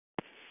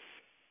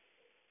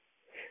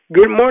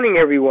Good morning,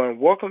 everyone.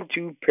 Welcome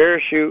to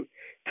Parachute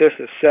to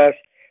Success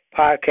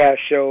podcast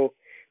show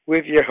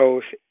with your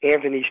host,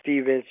 Anthony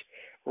Stevens,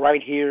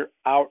 right here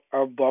out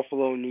of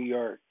Buffalo, New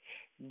York.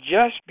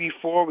 Just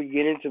before we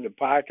get into the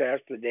podcast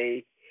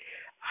today,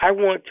 I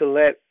want to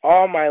let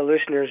all my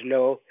listeners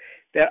know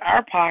that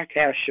our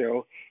podcast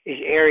show is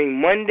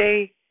airing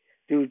Monday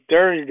through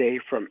Thursday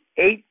from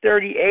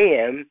 8:30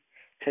 a.m.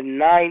 to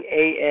 9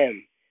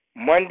 a.m.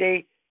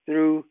 Monday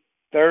through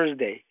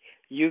Thursday.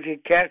 You can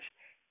catch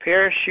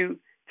Parachute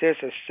to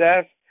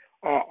Success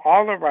on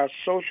all of our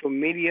social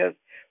media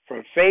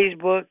from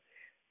Facebook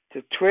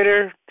to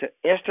Twitter to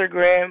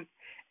Instagram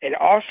and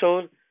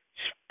also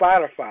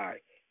Spotify.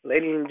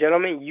 Ladies and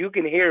gentlemen, you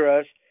can hear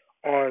us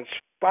on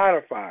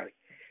Spotify.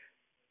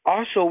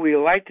 Also, we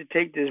would like to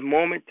take this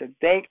moment to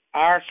thank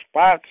our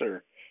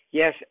sponsor.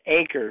 Yes,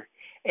 Anchor.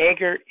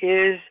 Anchor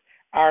is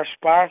our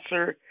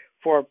sponsor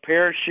for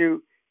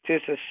Parachute to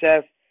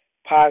Success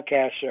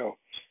podcast show.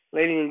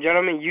 Ladies and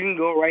gentlemen, you can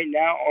go right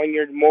now on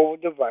your mobile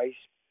device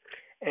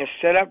and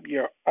set up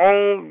your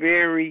own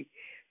very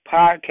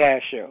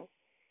podcast show.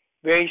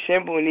 Very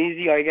simple and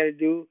easy. All you got to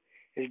do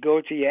is go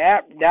to your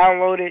app,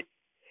 download it,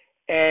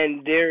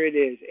 and there it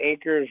is.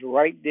 Anchor is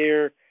right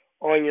there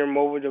on your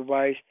mobile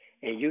device,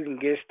 and you can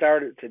get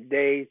started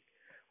today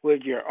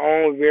with your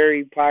own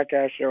very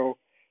podcast show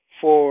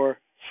for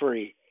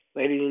free.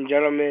 Ladies and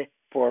gentlemen,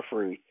 for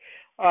free.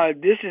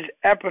 This is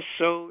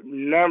episode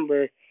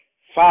number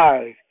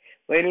 5.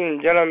 Ladies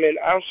and gentlemen,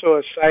 I'm so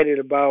excited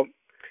about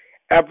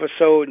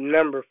episode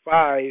number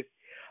 5.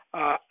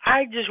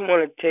 I just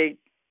want to take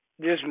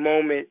this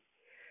moment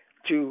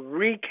to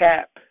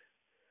recap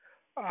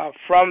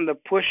from the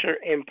Pusher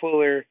and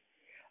Puller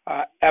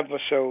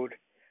episode.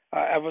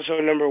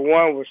 Episode number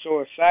 1 was so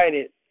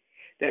excited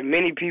that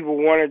many people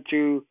wanted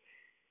to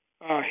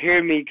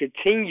hear me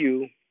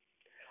continue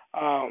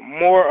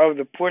more of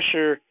the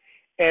Pusher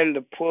and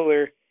the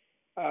Puller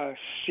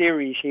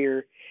series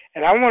here.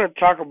 And I want to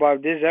talk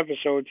about this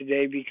episode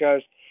today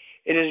because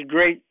it is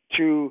great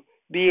to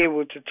be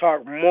able to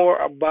talk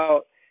more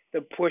about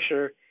the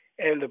Pusher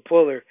and the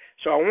Puller.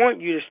 So I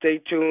want you to stay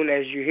tuned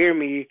as you hear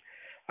me.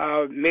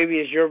 Maybe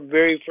it's your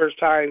very first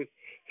time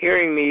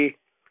hearing me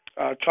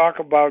talk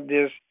about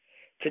this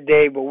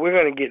today, but we're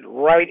going to get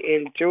right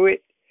into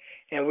it.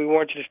 And we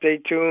want you to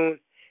stay tuned.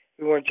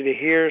 We want you to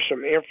hear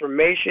some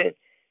information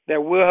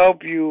that will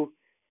help you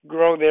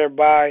grow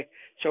thereby.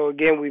 So,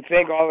 again, we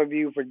thank all of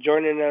you for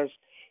joining us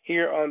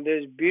here on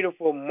this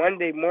beautiful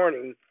Monday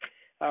morning.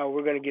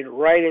 We're going to get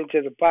right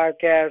into the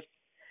podcast.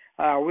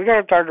 We're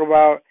going to talk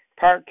about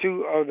part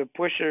 2 of the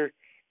Pusher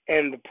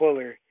and the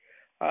Puller.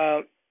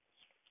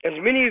 As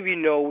many of you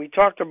know, we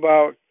talked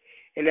about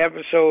in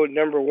episode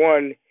number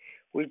 1,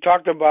 we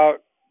talked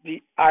about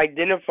the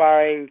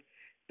identifying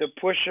the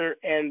Pusher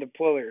and the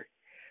Puller.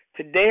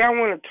 Today I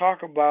want to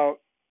talk about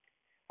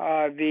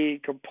the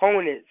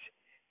components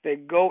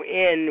that go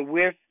in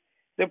with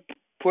the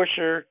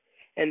Pusher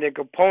and the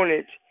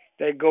components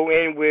that go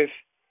in with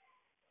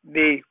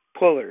the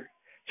Puller.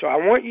 So I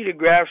want you to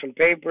grab some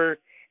paper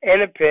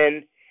and a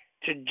pen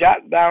to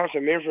jot down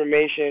some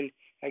information,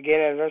 again,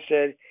 as I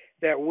said,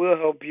 that will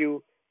help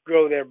you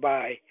grow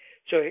thereby.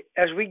 So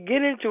as we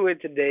get into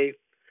it today,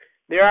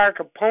 there are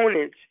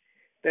components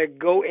that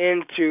go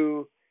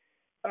into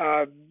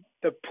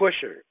the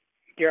Pusher.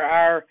 There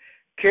are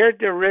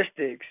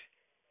characteristics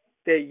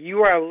that you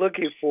are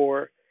looking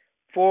for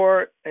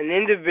an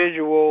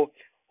individual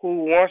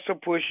who wants to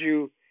push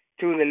you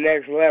to the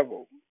next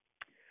level.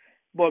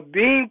 But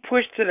being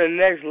pushed to the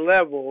next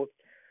level,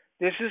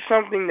 this is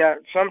something that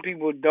some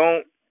people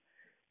don't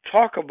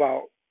talk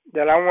about,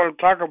 that I want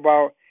to talk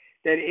about,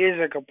 that is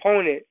a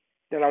component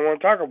that I want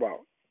to talk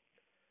about.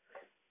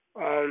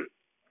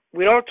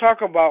 We don't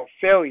talk about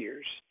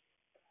failures.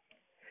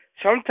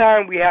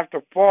 Sometimes we have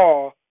to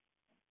fall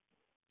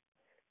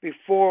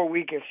before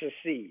we can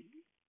succeed.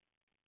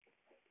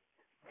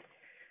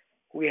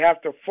 We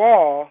have to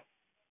fall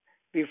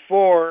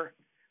before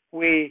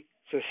we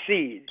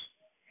succeed.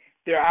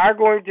 There are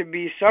going to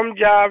be some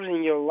jobs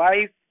in your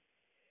life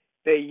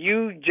that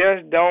you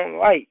just don't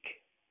like.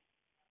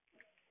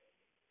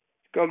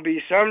 It's going to be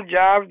some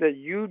jobs that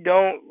you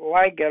don't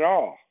like at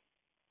all.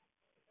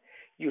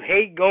 You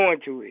hate going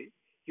to it.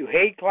 You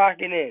hate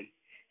clocking in.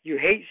 You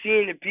hate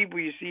seeing the people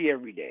you see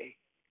every day.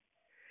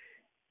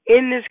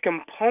 In this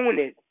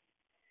component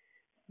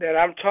that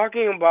I'm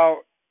talking about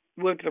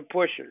with the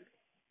Pusher,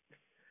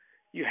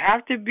 you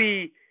have to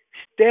be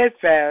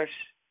steadfast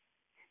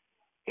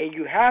and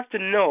you have to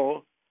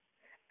know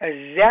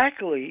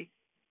exactly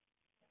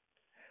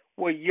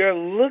what you're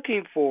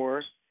looking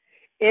for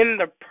in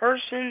the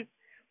person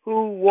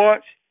who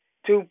wants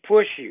to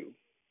push you.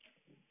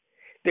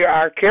 There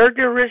are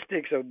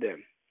characteristics of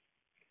them.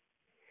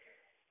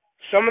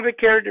 Some of the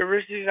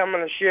characteristics I'm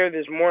going to share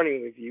this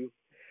morning with you.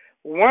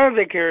 One of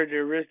the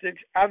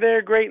characteristics are they're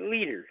a great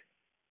leader.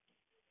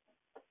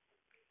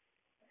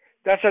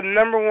 That's a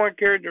number one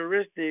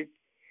characteristic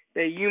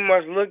that you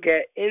must look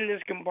at in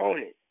this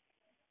component.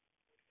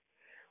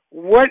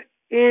 What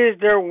is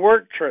their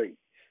work trait?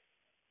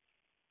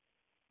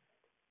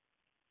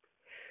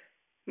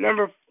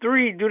 Number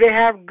three, do they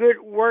have good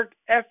work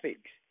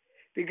ethics?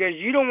 Because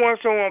you don't want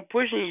someone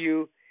pushing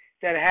you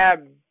that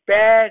have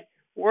bad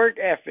work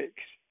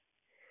ethics.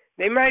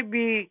 They might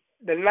be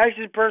the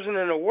nicest person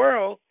in the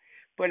world,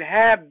 but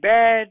have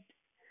bad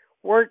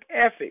work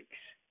ethics.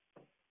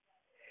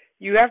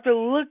 You have to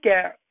look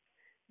at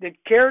the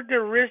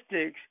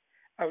characteristics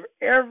of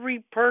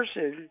every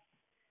person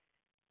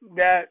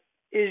that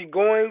is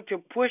going to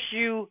push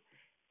you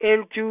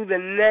into the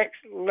next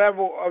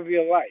level of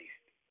your life.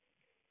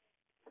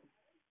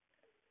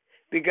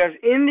 Because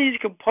in these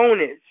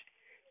components,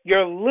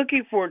 you're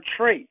looking for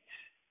traits,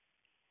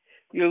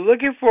 you're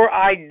looking for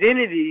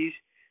identities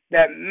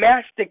that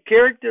match the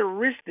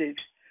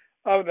characteristics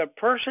of the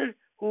person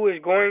who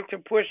is going to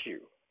push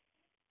you.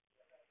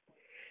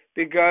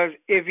 Because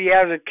if he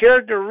has a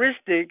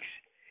characteristics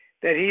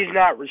that he's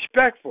not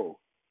respectful,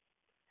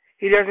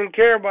 he doesn't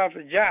care about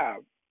the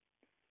job,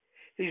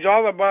 he's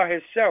all about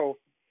himself,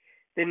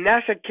 then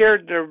that's a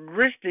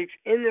characteristics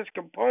in this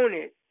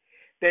component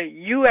that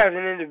you as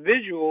an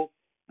individual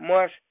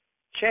must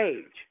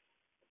change.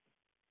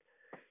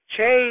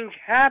 Change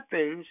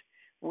happens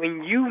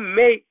when you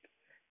make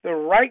the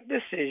right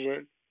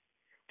decision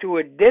to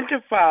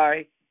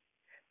identify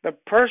the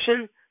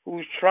person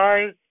who's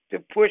trying to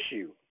push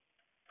you.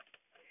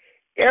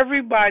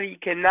 Everybody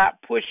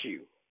cannot push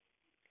you.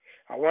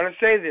 I want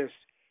to say this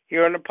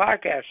here on the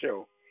podcast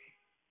show.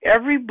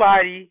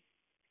 Everybody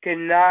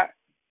cannot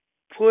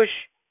push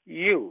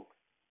you.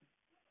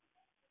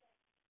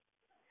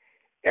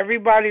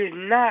 Everybody is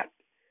not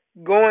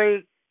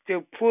going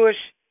to push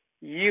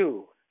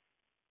you.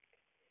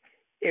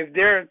 If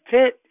their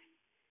intent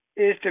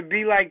is to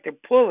be like the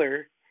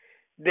puller,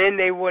 then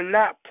they will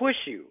not push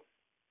you.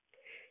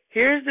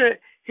 Here's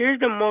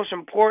the most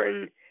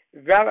important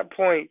valid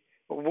point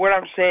of what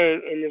I'm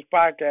saying in this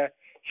podcast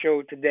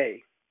show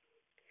today.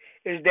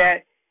 Is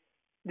that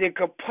the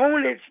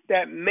components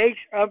that makes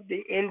up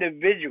the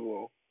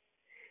individual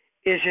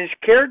is his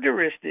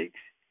characteristics,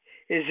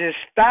 is his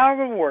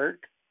style of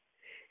work,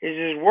 is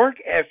his work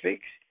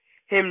ethics,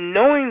 him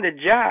knowing the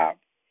job,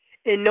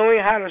 and knowing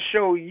how to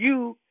show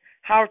you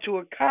how to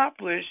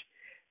accomplish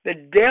the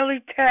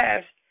daily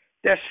task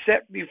that's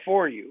set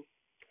before you.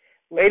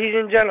 Ladies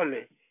and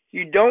gentlemen,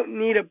 you don't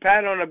need a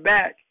pat on the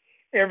back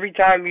every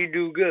time you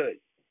do good.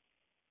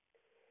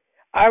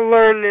 I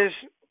learned this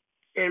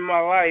in my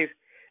life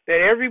that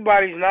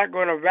everybody's not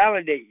going to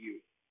validate you.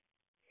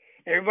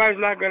 Everybody's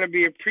not going to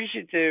be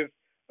appreciative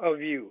of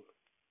you.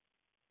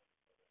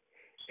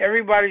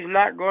 Everybody's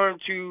not going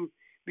to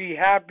be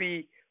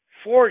happy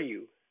for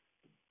you.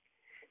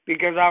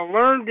 Because I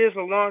learned this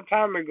a long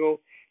time ago.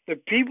 The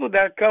people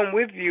that come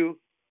with you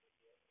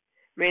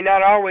may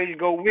not always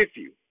go with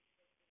you.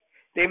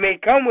 They may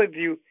come with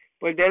you,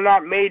 but they're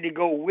not made to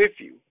go with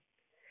you.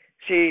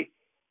 See,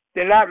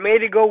 they're not made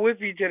to go with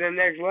you to the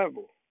next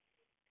level.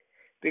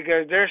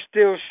 Because they're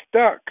still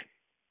stuck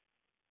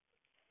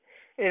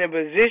in a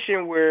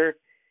position where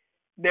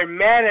they're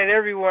mad at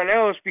everyone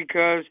else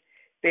because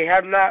they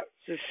have not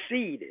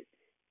succeeded.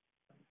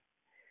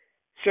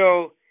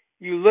 So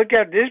you look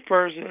at this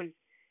person,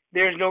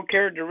 there's no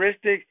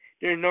characteristic,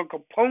 there's no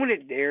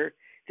component there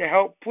to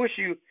help push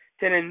you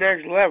to the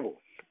next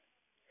level.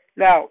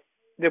 Now,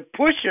 the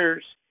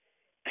pusher's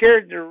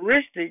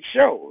characteristic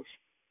shows.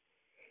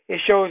 It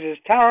shows his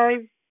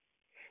time,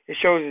 it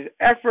shows his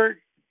effort,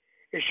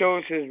 it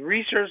shows his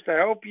research to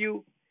help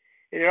you,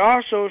 and it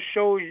also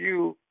shows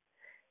you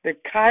the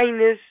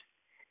kindness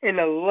and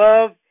the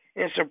love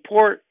and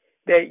support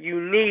that you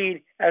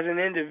need as an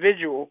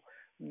individual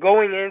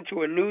going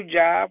into a new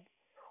job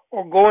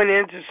or going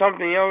into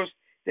something else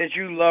that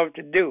you love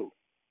to do.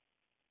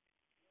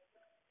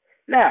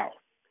 Now,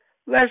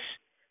 let's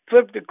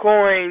flip the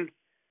coin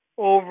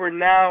over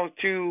now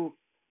to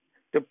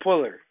the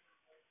puller.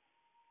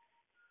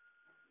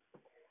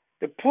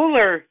 The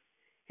puller,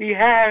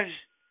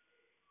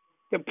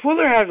 the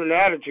puller has an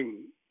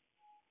attitude.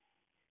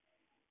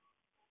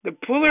 The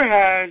puller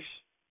has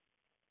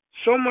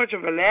so much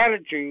of an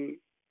attitude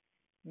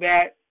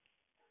that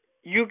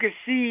you can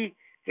see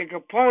the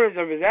components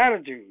of his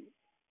attitude.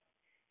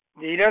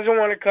 He doesn't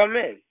want to come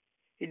in.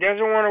 He doesn't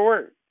want to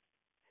work.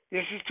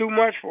 This is too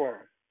much for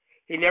him.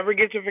 He never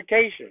gets a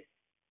vacation.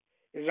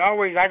 There's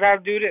always, I got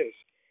to do this.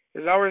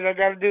 There's always, I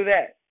got to do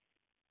that.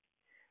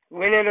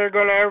 When are they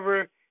going to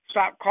ever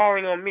stop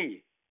calling on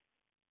me?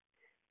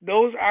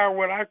 Those are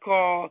what I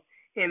call,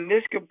 in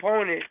this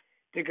component,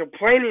 the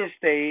complaining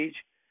stage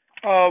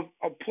of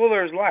a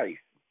puller's life.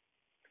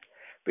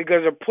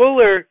 Because a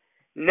puller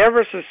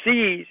never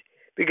succeeds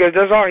because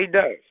that's all he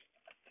does.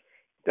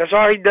 That's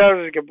all he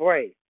does is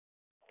complain.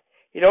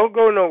 He don't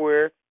go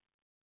nowhere.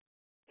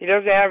 He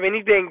doesn't have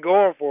anything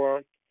going for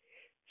him.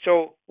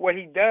 So what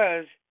he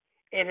does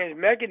in his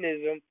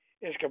mechanism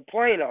is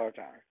complain all the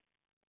time.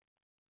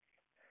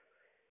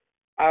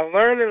 I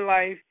learned in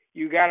life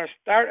you got to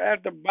start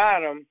at the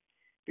bottom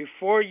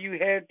before you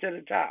head to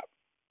the top.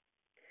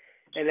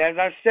 And as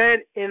I said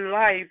in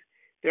life,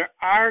 there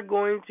are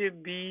going to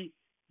be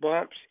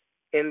bumps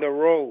in the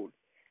road.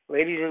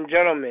 Ladies and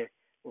gentlemen,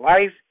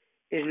 life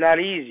is not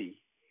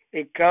easy.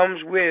 It comes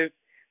with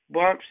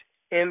bumps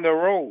in the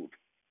road.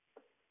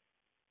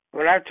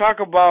 When I talk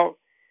about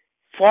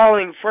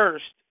falling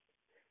first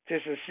to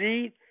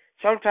succeed,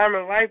 sometime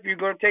in life you're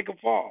going to take a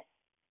fall.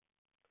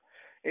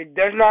 It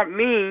does not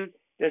mean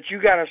that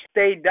you got to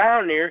stay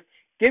down there,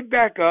 get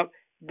back up,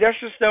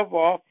 dust yourself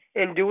off,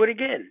 and do it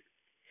again.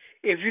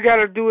 If you got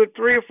to do it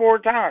 3 or 4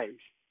 times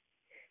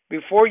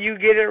before you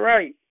get it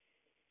right,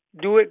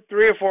 do it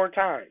 3 or 4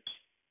 times.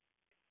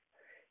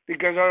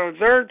 Because on the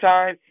third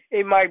time,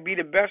 it might be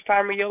the best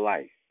time of your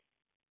life.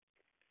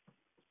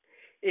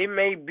 It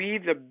may be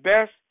the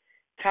best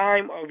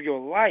time of your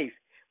life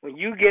when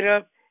you get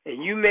up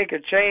and you make a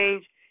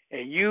change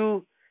and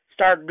you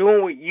start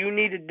doing what you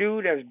need to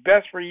do that's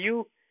best for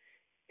you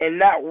and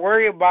not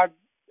worry about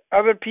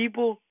other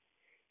people.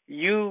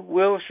 You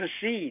will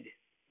succeed.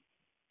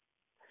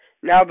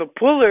 Now, the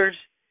puller's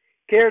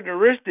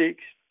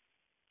characteristics,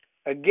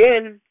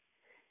 again,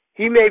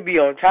 he may be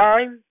on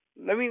time.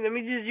 Let me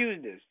just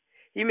use this.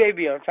 He may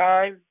be on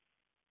time.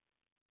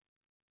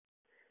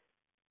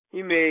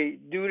 He may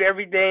do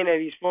everything that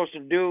he's supposed to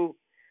do,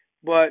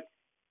 but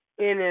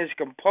in his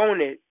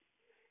component,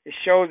 it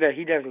shows that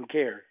he doesn't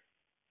care.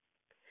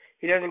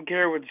 He doesn't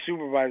care what the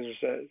supervisor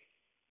says.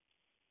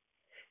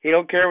 He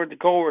don't care what the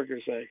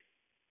coworkers say.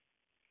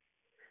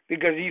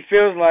 Because he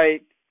feels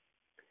like,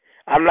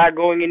 I'm not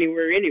going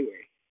anywhere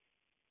anyway.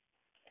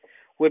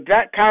 With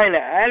that kind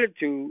of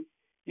attitude,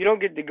 you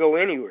don't get to go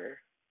anywhere.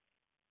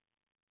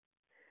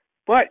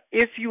 But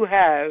if you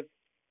have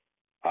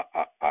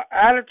an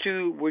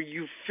attitude where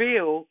you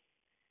feel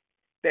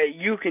that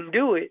you can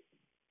do it,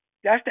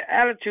 that's the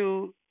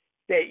attitude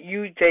that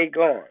you take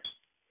on.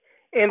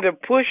 In the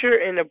Pusher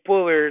and the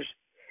Pullers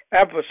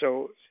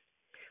episodes,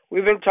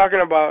 we've been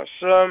talking about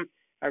some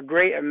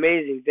great,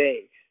 amazing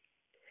things.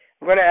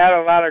 I'm going to add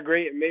a lot of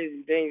great,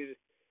 amazing things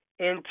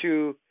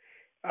into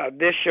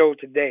this show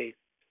today.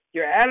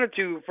 Your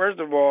attitude, first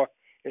of all,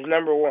 is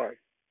number one.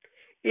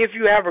 If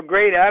you have a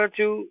great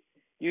attitude,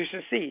 you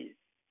succeed.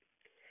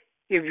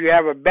 If you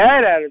have a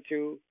bad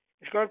attitude,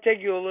 it's going to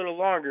take you a little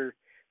longer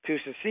to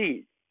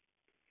succeed.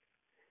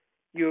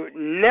 You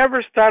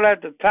never start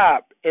at the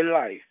top in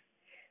life.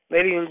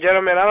 Ladies and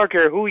gentlemen, I don't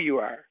care who you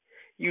are.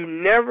 You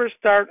never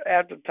start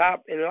at the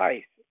top in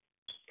life.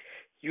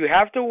 You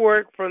have to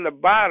work from the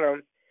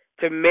bottom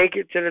to make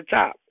it to the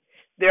top.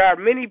 There are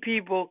many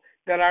people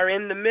that are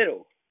in the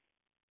middle.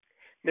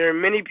 There are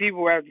many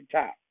people at the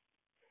top.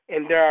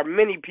 And there are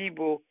many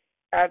people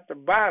at the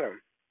bottom.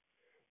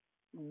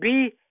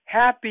 Be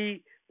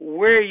happy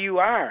where you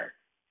are.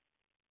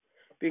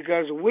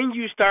 Because when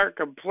you start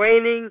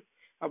complaining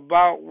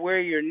about where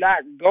you're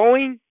not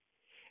going,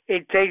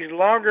 it takes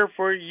longer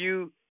for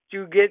you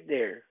to get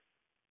there.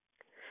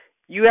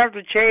 You have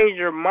to change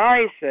your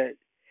mindset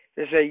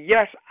to say,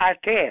 yes, I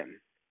can.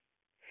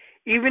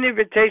 Even if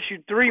it takes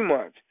you 3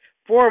 months,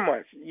 4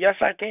 months, yes,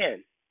 I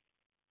can.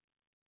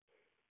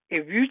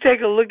 If you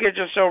take a look at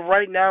yourself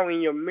right now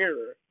in your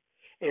mirror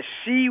and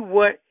see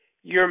what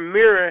your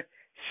mirror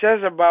says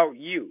about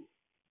you,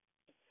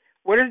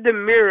 what is the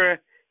mirror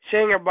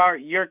saying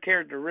about your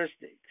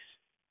characteristics?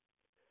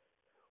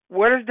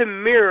 What is the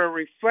mirror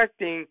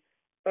reflecting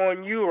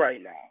on you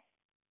right now?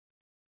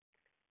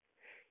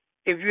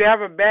 If you have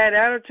a bad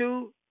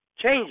attitude,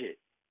 change it.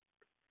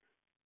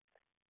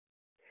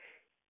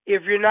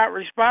 If you're not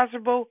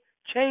responsible,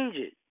 change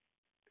it.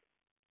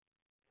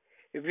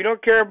 If you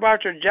don't care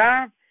about your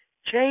job,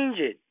 change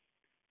it.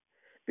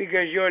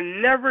 Because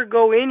you'll never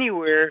go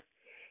anywhere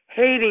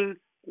hating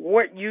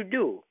what you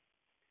do.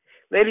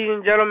 Ladies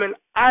and gentlemen,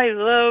 I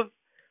love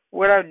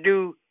what I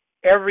do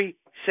every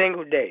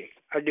single day.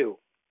 I do.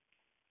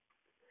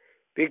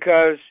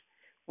 Because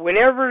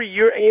whenever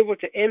you're able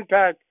to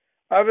impact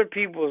other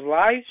people's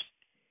lives,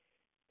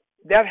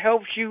 that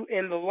helps you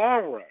in the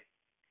long run.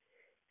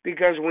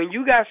 Because when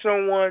you got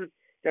someone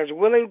that's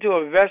willing to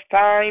invest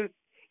time,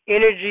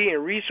 energy,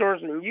 and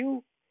resource in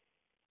you,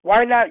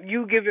 why not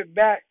you give it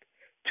back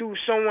to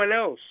someone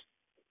else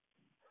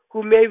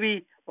who may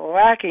be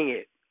lacking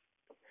it,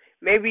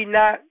 maybe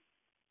not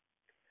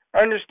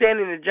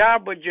understanding the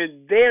job, but you're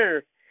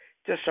there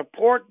to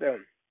support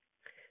them.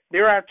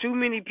 There are too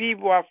many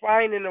people I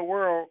find in the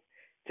world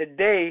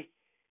today,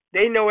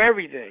 they know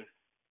everything,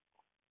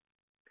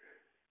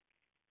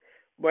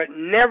 but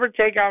never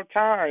take out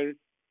time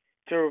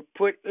to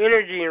put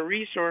energy and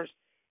resource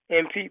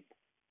in people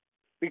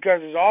because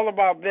it's all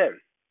about them.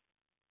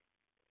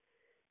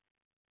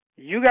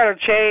 You got to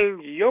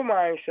change your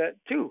mindset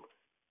too.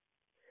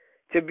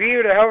 To be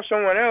able to help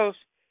someone else,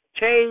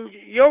 change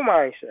your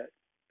mindset.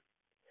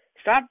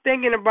 Stop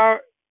thinking about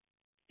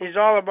it's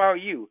all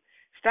about you.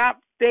 Stop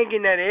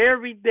thinking that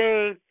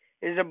everything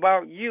is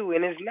about you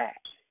and it's not.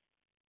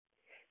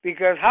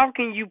 Because how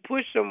can you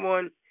push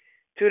someone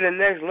to the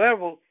next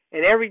level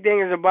and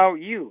everything is about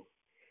you?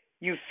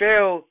 You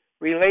fail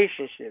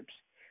relationships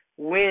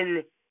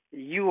when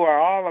you are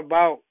all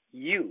about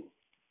you.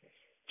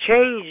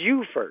 Change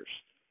you first.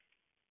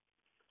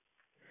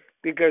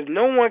 Because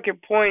no one can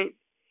point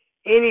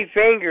any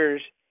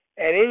fingers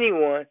at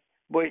anyone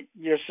but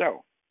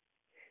yourself.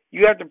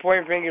 You have to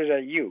point fingers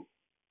at you.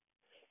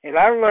 And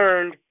I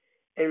learned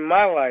in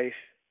my life,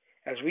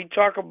 as we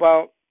talk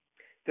about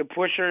the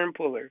pusher and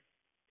puller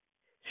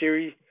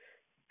series,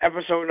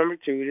 episode number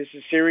 2. This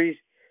is series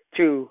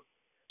 2,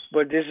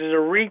 but this is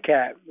a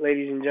recap,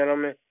 ladies and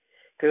gentlemen,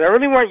 because I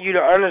really want you to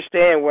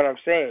understand what I'm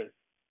saying.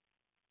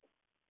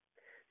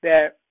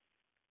 That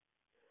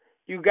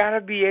you got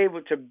to be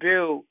able to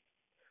build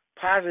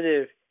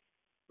positive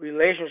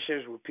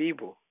relationships with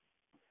people.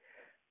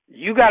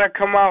 You got to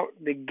come out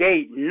the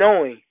gate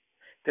knowing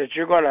that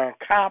you're going to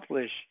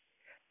accomplish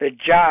the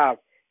job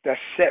that's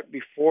set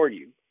before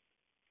you.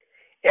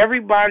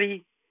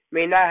 Everybody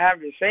may not have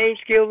the same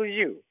skill as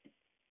you.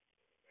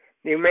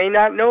 They may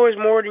not know as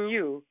more than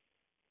you,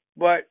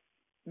 but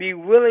be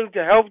willing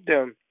to help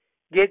them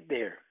get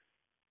there.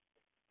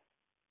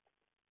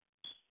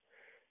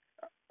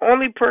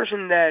 Only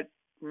person that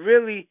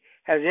really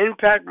has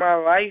impacted my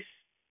life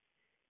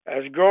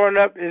as growing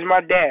up is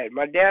my dad.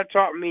 My dad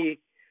taught me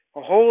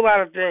a whole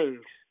lot of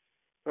things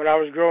when I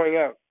was growing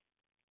up.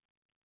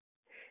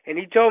 And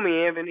he told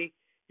me, Anthony,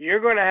 you're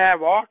going to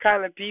have all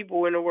kinds of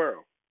people in the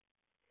world.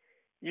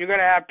 You're going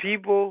to have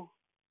people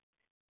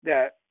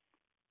that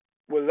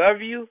will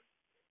love you,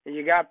 and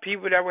you got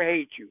people that will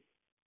hate you.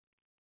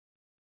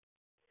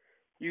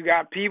 You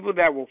got people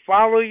that will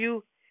follow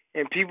you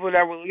and people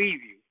that will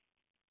leave you.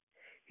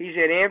 He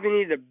said,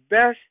 Anthony, the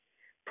best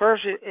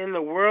person in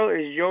the world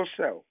is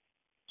yourself.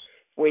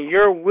 When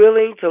you're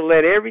willing to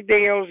let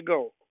everything else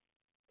go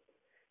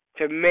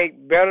to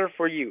make better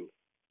for you.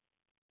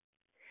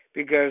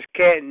 Because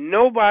can't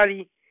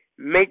nobody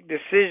make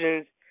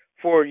decisions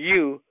for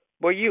you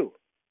but you.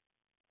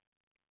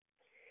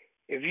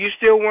 If you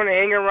still want to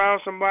hang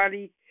around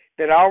somebody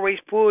that always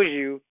pulls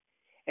you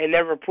and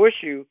never push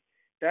you,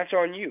 that's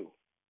on you.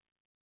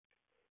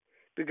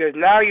 Because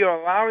now you're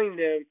allowing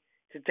them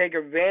to take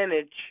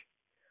advantage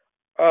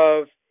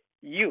of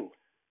you.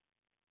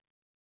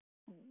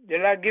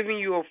 They're not giving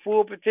you a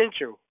full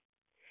potential.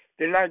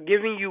 They're not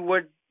giving you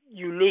what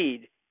you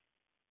need.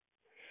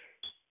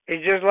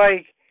 It's just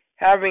like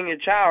having a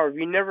child. If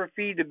you never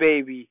feed the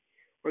baby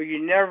or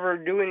you never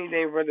do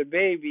anything for the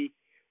baby,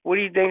 what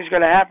do you think is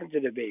going to happen to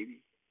the baby?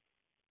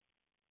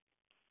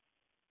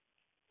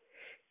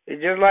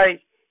 It's just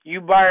like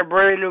you buy a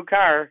brand new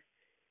car.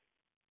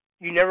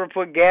 You never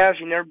put gas,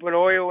 you never put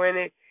oil in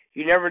it,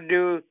 you never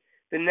do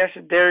the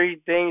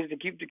necessary things to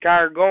keep the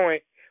car going.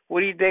 What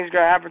do you think is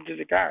going to happen to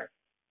the car?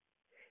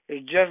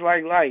 It's just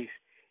like life.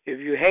 If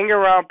you hang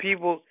around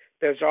people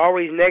that's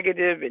always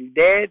negative and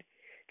dead,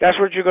 that's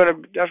what you're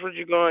going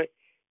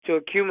to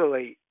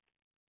accumulate.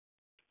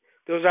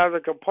 Those are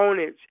the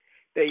components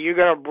that you're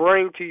going to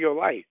bring to your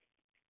life.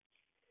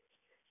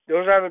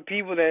 Those are the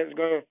people that's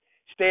going to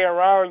stay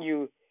around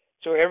you.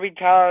 So every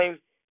time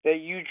that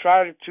you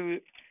try to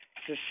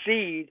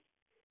succeed,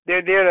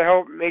 they're there to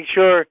help make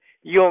sure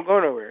you don't go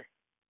nowhere.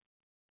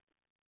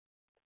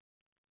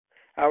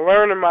 I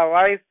learned in my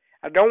life,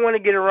 I don't want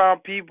to get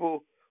around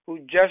people who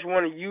just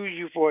want to use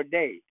you for a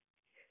day.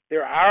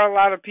 There are a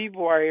lot of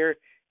people out here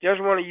just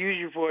want to use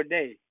you for a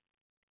day.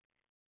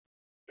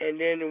 And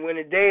then when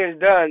the day is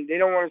done, they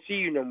don't want to see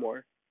you no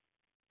more.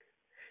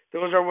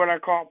 Those are what I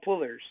call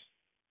pullers.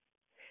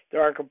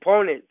 There are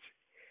components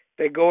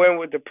that go in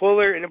with the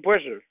puller and the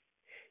pusher.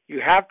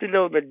 You have to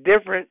know the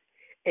difference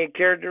in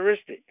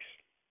characteristics.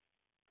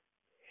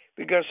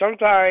 Because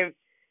sometimes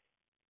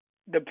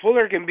the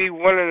puller can be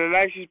one of the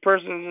nicest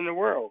persons in the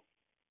world,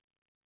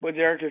 but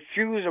they're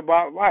confused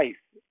about life.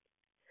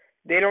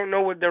 They don't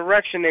know what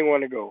direction they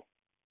want to go.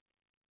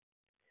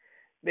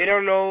 They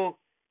don't know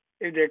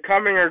if they're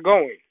coming or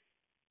going.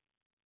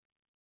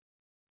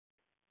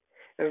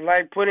 It's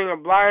like putting a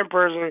blind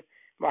person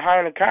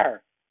behind a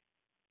car.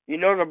 You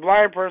know the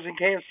blind person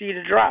can't see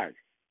to drive.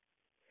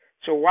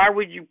 So why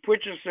would you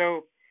put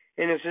yourself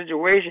in a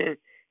situation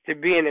to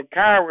be in a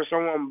car with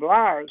someone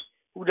blind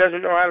who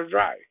doesn't know how to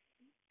drive?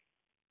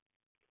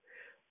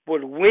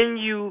 But when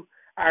you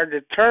are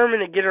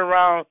determined to get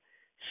around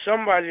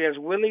somebody that's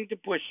willing to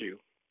push you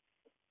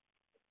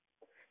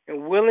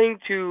and willing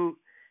to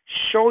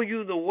show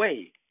you the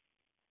way,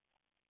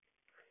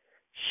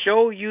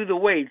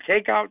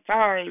 take out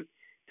time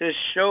to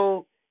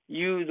show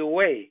you the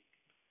way.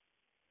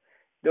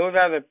 Those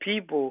are the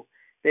people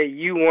that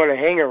you want to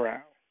hang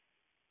around.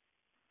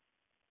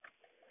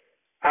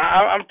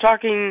 I'm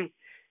talking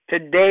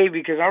today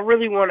because I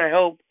really want to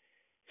help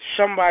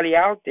somebody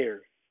out there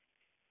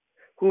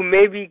who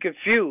may be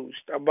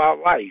confused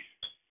about life.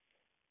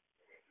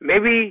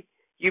 Maybe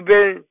you've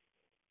been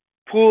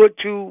pulled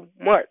too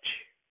much,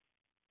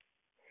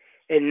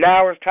 and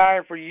now it's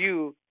time for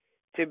you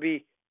to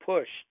be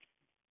pushed.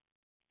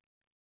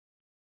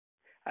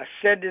 I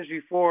said this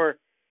before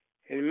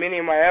in many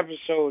of my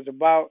episodes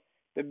about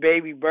the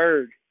baby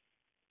bird.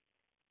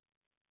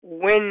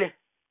 When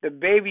the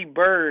baby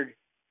bird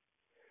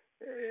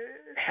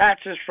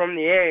hatches from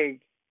the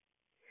egg,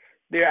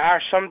 there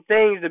are some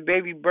things the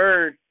baby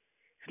bird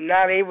is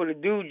not able to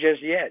do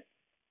just yet.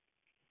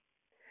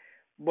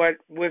 But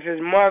with his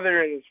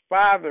mother and his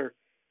father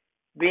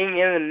being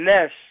in the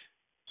nest,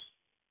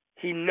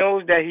 He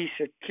knows that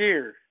he's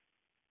secure.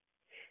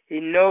 He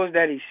knows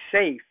that he's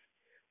safe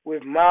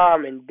with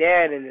mom and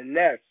dad in the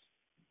nest.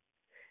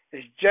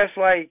 It's just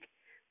like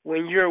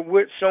when you're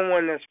with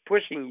someone that's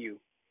pushing you.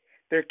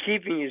 They're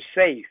keeping you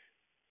safe.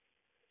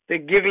 They're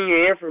giving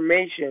you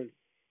information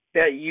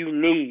that you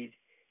need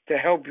to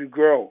help you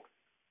grow.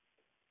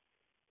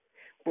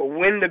 But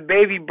when the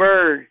baby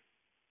bird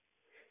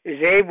is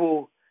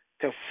able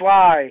to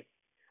fly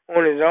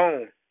on his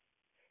own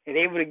and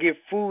able to get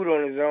food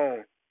on his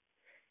own,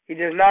 he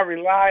does not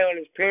rely on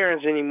his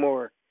parents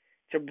anymore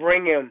to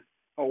bring him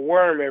a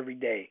worm every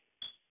day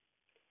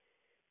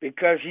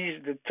because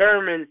he's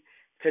determined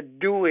to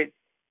do it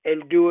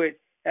and do it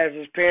as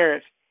his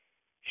parents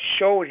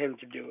showed him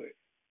to do it.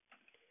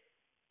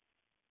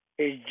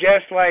 It's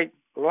just like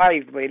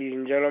life, ladies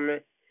and gentlemen.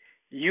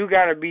 You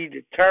got to be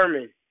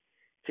determined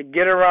to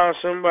get around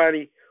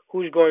somebody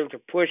who's going to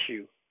push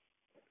you.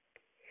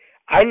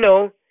 I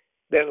know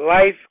that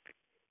life,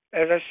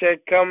 as I said,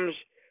 comes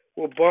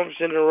with bumps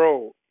in the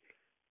road.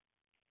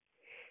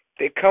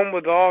 They come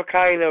with all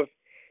kind of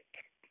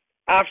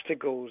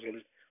obstacles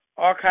and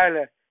all kind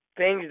of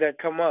things that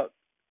come up.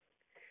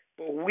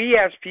 But we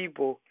as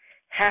people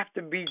have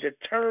to be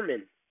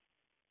determined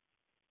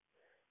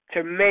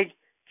to make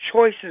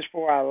choices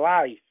for our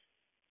life.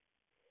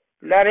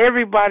 Not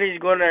everybody's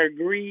going to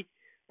agree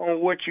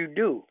on what you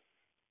do.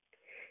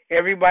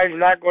 Everybody's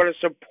not going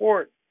to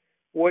support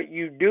what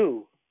you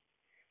do.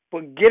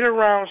 But get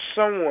around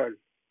someone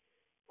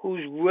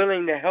who's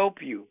willing to help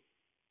you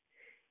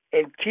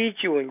and teach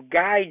you and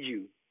guide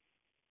you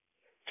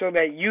so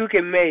that you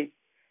can make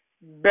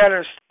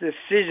better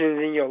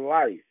decisions in your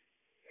life.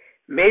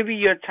 Maybe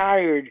you're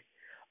tired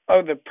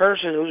of the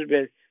person who's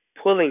been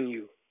pulling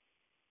you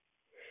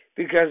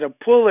because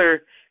a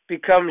puller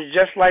becomes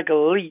just like a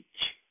leech.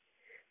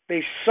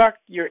 They suck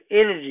your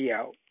energy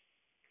out.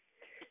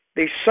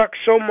 They suck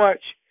so much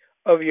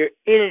of your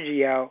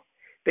energy out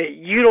that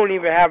you don't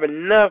even have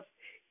enough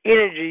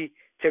energy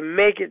to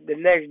make it the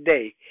next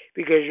day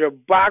because you're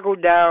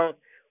boggled down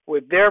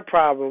with their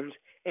problems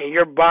and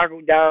you're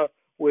boggled down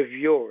with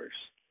yours.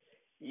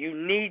 You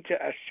need to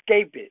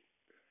escape it.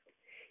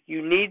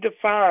 You need to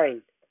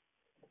find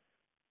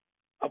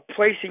a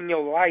place in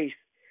your life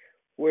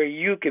where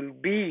you can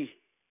be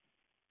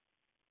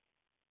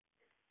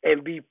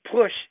and be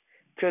pushed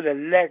to the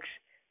next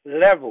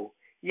level.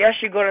 Yes,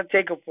 you're going to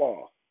take a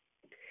fall.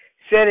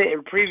 Said it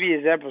in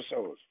previous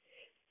episodes.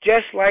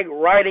 Just like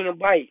riding a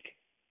bike.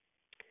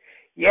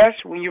 Yes,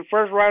 when you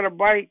first ride a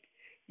bike,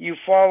 you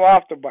fall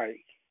off the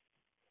bike.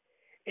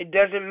 It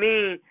doesn't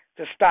mean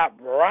to stop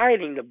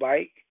riding the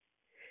bike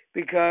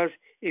because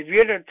if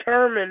you're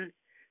determined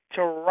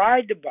to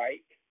ride the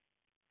bike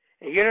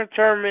and you're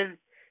determined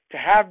to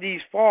have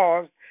these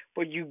falls,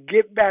 but you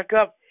get back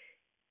up,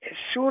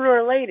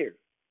 sooner or later,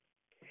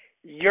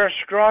 you're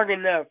strong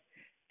enough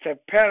to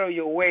pedal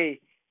your way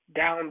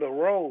down the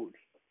road.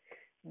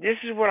 This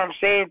is what I'm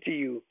saying to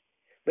you,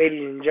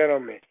 ladies and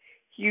gentlemen.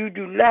 You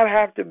do not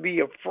have to be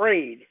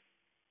afraid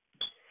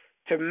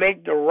to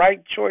make the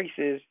right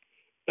choices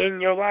in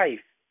your life.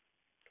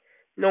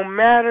 No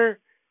matter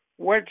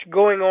what's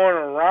going on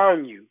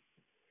around you,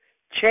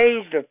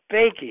 change the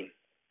thinking.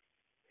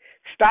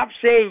 Stop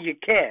saying you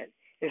can't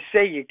and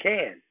say you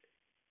can.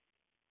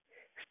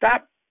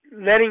 Stop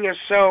letting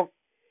yourself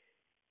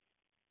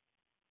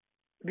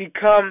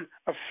become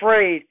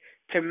afraid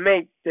to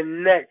make the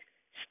next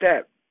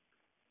step.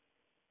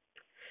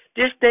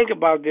 Just think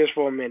about this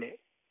for a minute.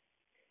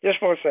 Just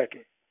for a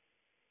second.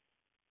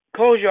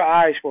 Close your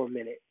eyes for a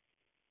minute.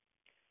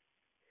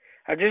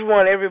 I just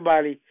want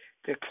everybody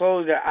to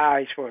close their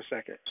eyes for a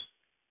second.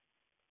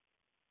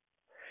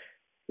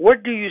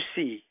 What do you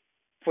see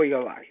for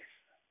your life?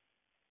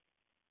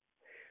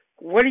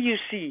 What do you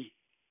see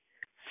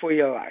for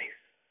your life?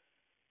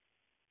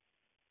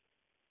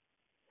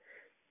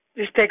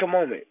 Just take a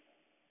moment.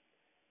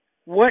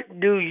 What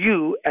do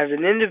you, as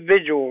an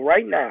individual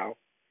right now,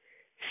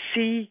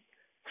 see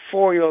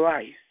for your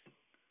life?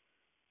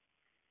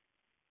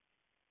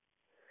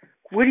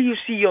 Where do you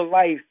see your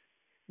life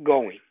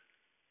going?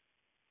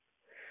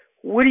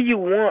 What do you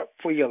want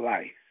for your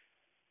life?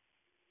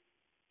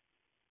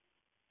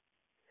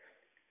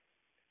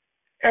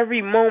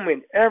 Every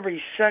moment,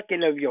 every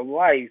second of your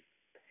life,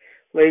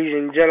 ladies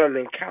and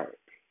gentlemen, count.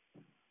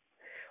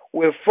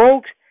 Where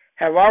folks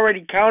have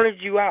already counted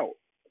you out.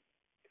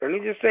 Let me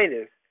just say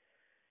this.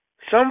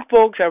 Some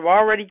folks have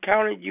already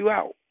counted you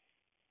out.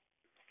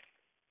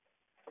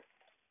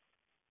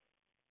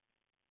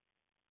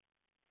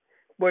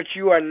 But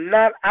you are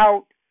not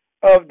out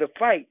of the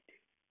fight.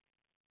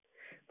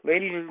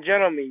 Ladies and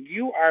gentlemen,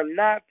 you are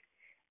not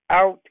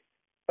out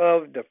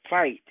of the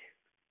fight.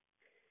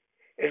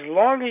 As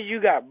long as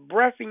you got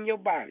breath in your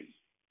body,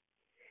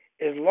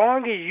 as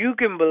long as you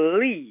can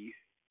believe,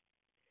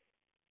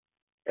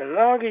 as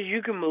long as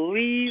you can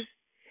believe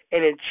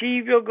and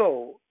achieve your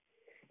goal,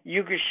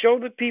 you can show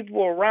the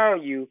people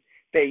around you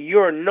that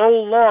you're no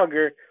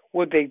longer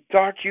what they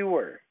thought you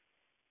were.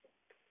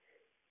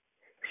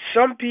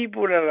 Some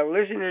people that are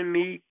listening to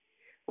me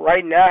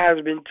right now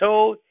has been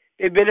told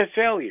It's been a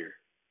failure.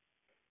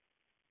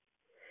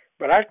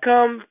 But I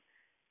come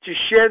to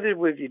share this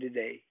with you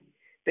today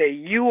that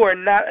you are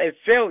not a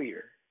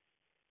failure.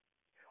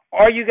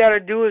 All you got to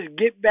do is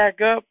get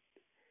back up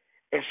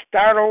and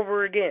start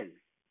over again.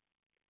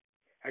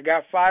 I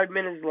got 5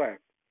 minutes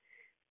left.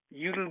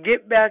 You can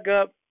get back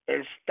up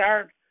and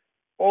start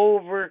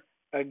over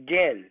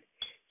again.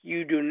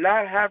 You do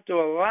not have to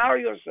allow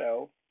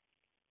yourself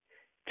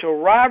to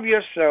rob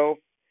yourself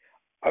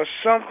of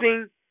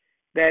something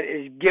that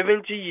is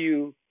given to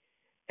you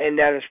and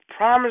that is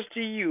promised to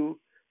you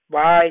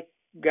by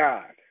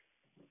God.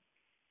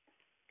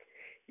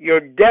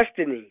 Your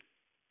destiny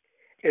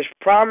is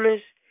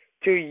promised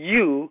to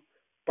you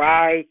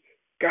by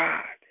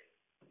God.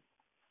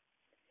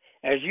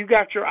 As you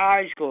got your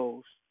eyes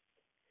closed,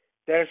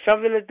 there's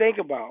something to think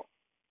about.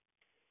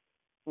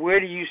 Where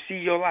do you see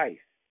your life?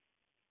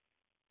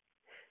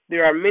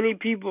 There are many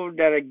people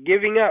that are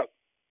giving up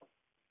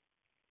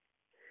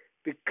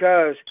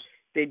because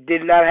they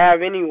did not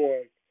have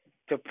anyone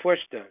to push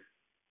them.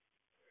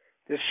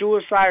 The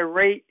suicide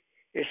rate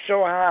is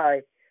so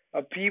high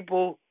of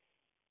people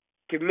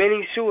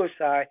committing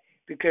suicide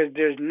because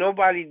there's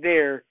nobody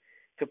there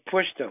to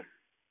push them.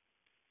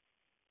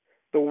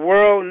 The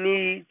world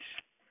needs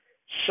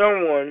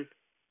someone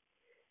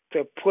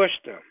to push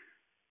them.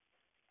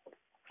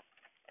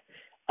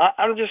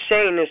 I'm just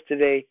saying this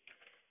today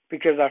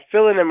because I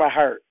feel it in my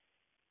heart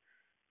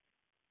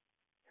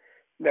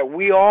that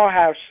we all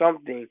have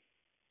something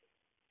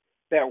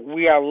that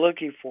we are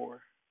looking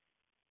for.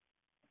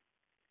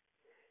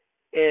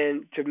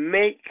 And to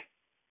make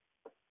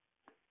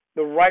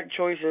the right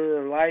choices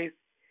in life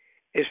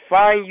is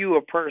find you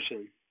a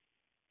person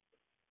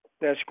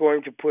that's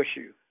going to push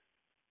you.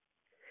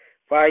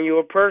 Find you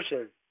a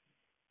person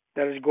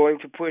that is going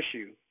to push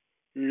you,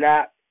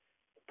 not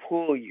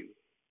pull you.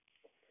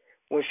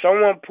 When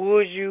someone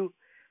pulls you,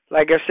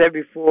 like I said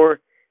before,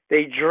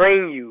 they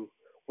drain you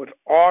with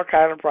all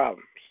kinds of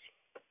problems.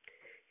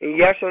 And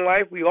yes, in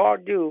life, we all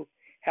do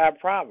have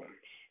problems.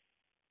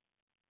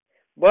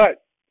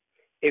 But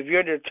if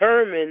you're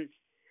determined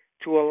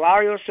to allow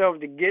yourself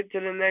to get to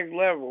the next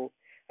level,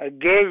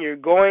 again, you're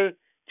going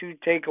to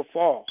take a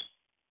fall.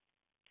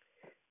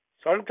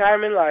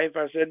 Sometime in life,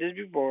 I said this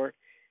before,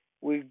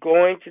 we're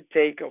going to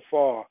take a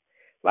fall.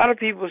 A lot of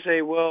people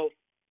say, well,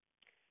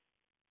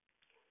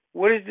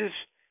 what does this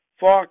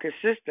fall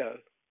consist of?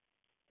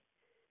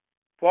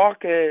 Fall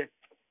can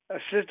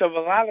consist of a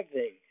lot of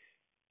things.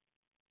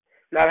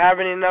 Not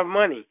having enough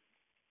money.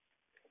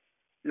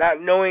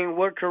 Not knowing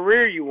what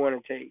career you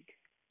want to take.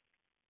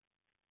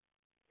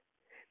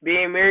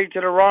 Being married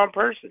to the wrong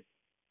person.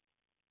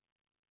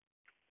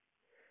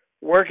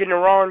 Working the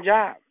wrong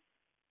job.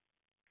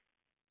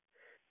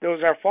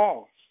 Those are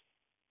falls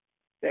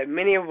that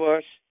many of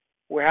us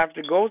will have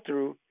to go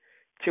through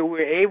till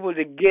we're able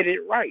to get it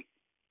right.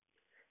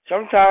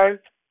 Sometimes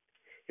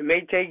it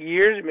may take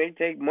years, it may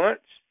take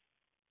months,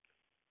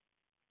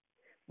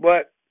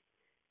 but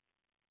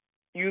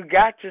you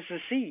got to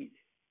succeed.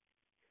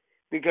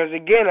 Because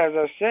again, as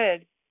I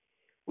said,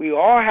 we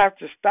all have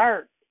to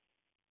start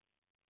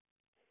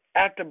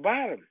at the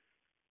bottom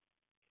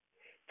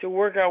to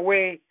work our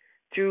way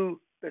to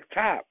the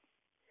top.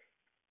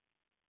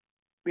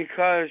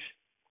 Because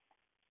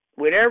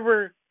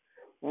whatever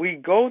we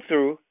go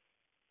through,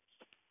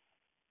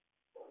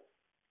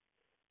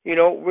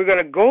 we're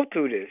going to go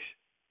through this.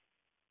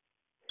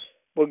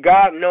 But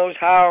God knows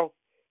how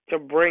to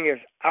bring us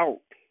out.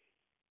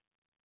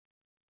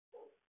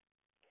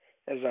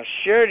 As I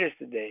share this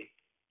today,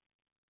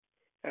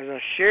 as I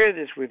share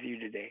this with you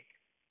today,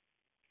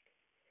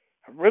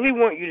 I really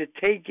want you to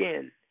take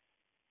in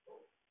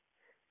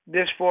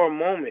this for a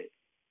moment.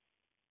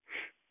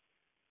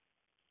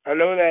 I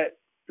know that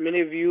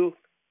many of you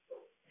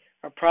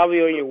are probably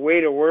on your way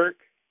to work,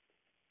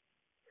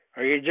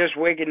 or you're just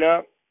waking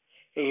up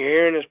and you're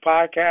hearing this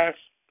podcast.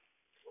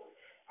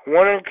 I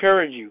want to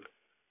encourage you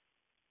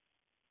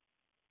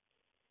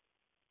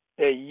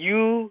that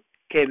you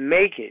can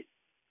make it.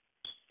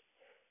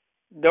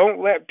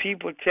 Don't let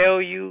people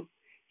tell you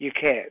you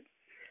can't.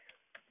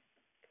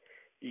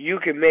 You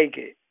can make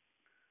it.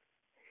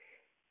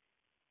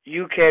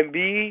 You can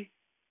be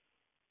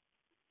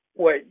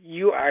what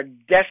you are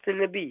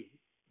destined to be.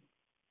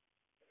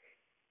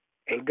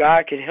 And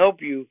God can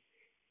help you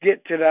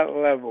get to that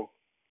level.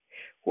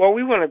 Well,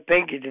 we want to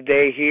thank you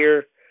today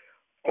here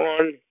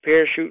on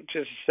Parachute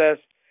to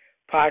Success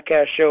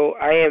podcast show.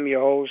 I am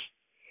your host,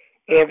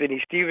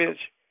 Anthony Stevens,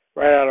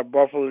 right out of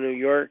Buffalo, New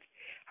York.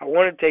 I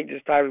want to take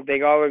this time to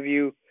thank all of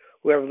you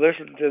who have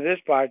listened to this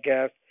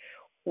podcast.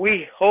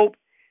 We hope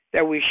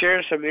that we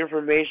share some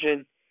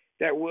information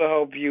that will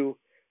help you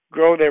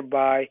grow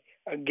thereby.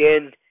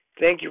 Again,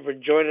 thank you for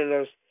joining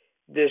us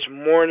this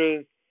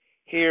morning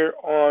here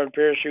on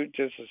Parachute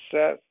to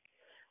Success.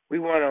 We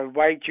want to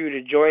invite you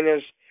to join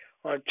us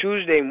on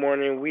Tuesday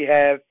morning. We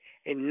have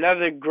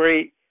another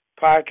great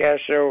podcast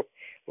show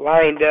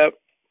lined up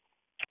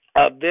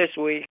this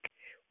week.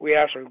 We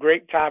have some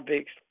great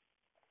topics,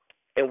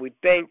 and we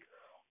thank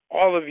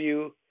all of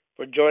you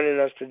for joining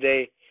us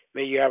today.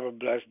 May you have a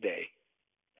blessed day.